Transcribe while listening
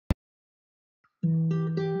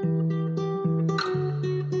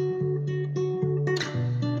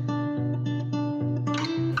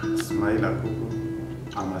Ismaila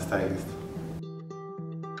Kuku. I'm a stylist.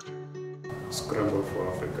 Scramble for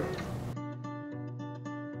Africa.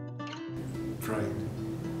 Pride.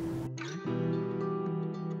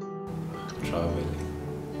 Traveling.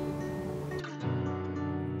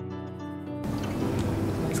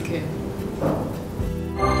 Okay.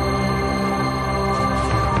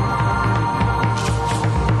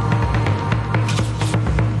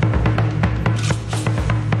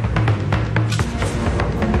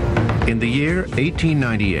 In the year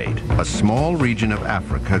 1898, a small region of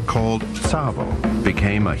Africa called Tsavo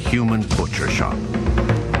became a human butcher shop.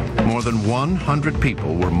 More than 100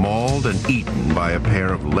 people were mauled and eaten by a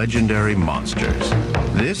pair of legendary monsters.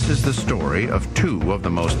 This is the story of two of the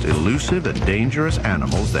most elusive and dangerous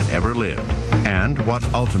animals that ever lived, and what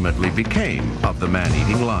ultimately became of the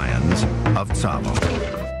man-eating lions of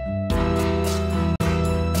Tsavo.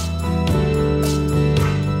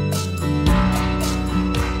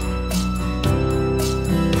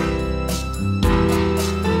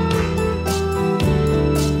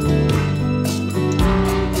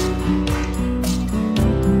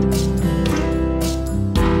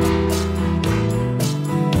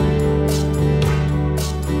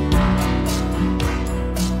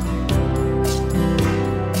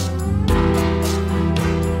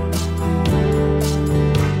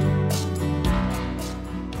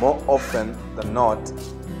 More often than not,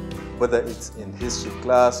 whether it's in history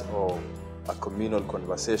class or a communal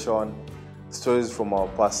conversation, stories from our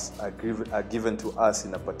past are given to us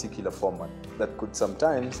in a particular format that could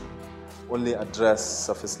sometimes only address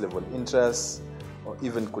surface level interests, or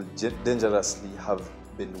even could dangerously have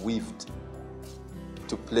been weaved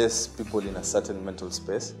to place people in a certain mental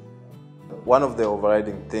space. One of the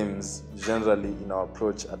overriding themes generally in our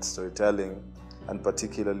approach at storytelling, and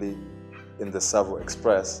particularly in the Tsavo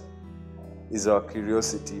Express, is our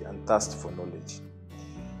curiosity and thirst for knowledge.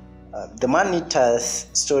 The man-eater's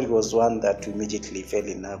story was one that we immediately fell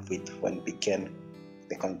in love with when it began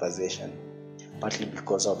the conversation, partly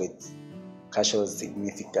because of its cultural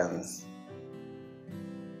significance,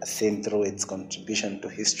 seen through its contribution to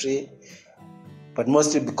history, but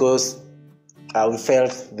mostly because we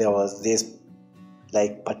felt there was this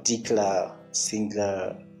particular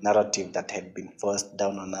singular narrative that had been forced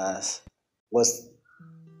down on us. Was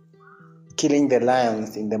killing the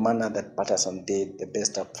lions in the manner that Patterson did the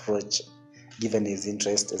best approach, given his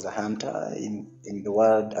interest as a hunter in the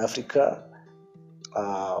world Africa?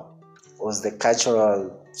 Was the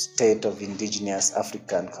cultural state of indigenous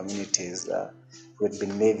African communities who had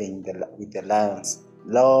been living with the lions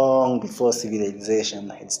long before civilization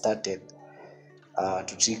had started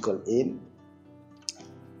to trickle in?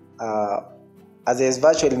 As there is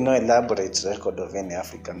virtually no elaborate record of any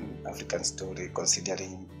African story,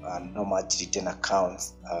 considering no much written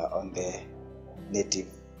accounts on the native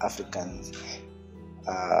Africans,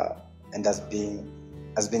 and as being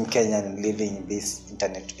Kenyan and living in this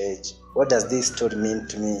internet age, what does this story mean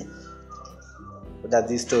to me? What does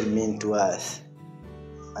this story mean to us?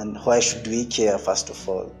 And why should we care, first of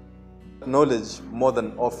all? Knowledge more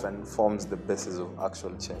than often forms the basis of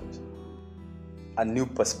actual change. A new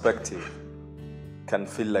perspective can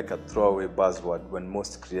feel like a throwaway buzzword when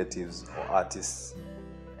most creatives or artists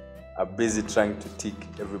are busy trying to tick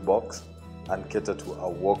every box and cater to a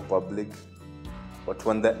woke public. But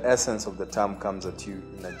when the essence of the term comes at you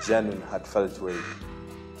in a genuine, heartfelt way,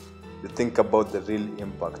 you think about the real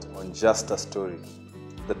impact on just a story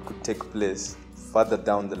that could take place further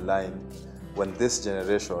down the line when this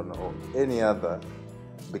generation or any other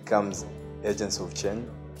becomes agents of change,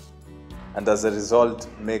 and as a result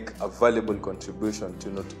make a valuable contribution to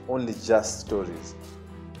not only just stories,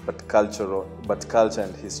 but culture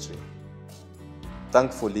and history.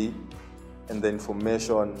 Thankfully, in the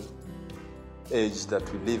information age that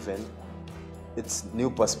we live in, it's new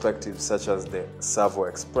perspectives such as the Tsavo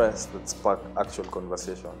Express that spark actual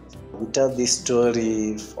conversations. We tell this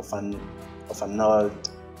story of an old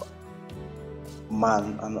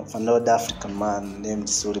man, of an old African man named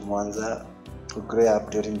Suri, who grew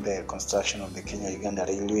up during the construction of the Kenya-Uganda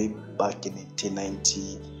Railway back in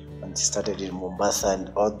 1890, when it started in Mombasa, and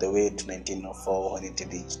all the way to 1904 when it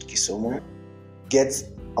reached Kisumu. Gets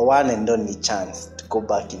a one and only chance to go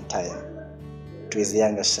back in time to his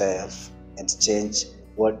younger self and change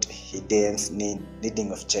what he deems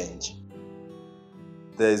needing of change.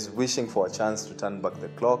 There is wishing for a chance to turn back the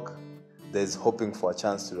clock. There is hoping for a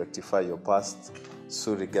chance to rectify your past.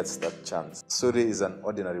 Suri gets that chance. Suri is an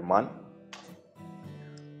ordinary man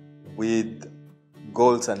with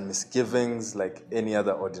goals and misgivings like any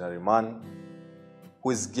other ordinary man, who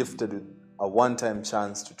is gifted with a one-time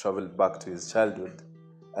chance to travel back to his childhood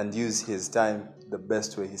and use his time the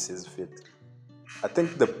best way he sees fit. I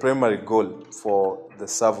think the primary goal for the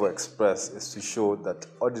Tsavo Express is to show that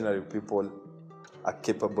ordinary people are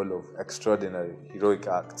capable of extraordinary, heroic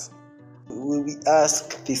acts. We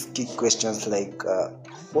ask these key questions like,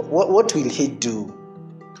 what will he do?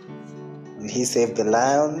 Will he save the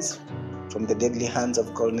lions from the deadly hands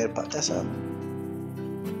of Colonel Patterson?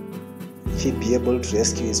 Will he be able to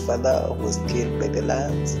rescue his father who was killed by the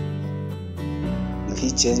lions? Will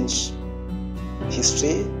he change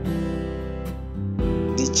history?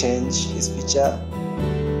 Will he change his future?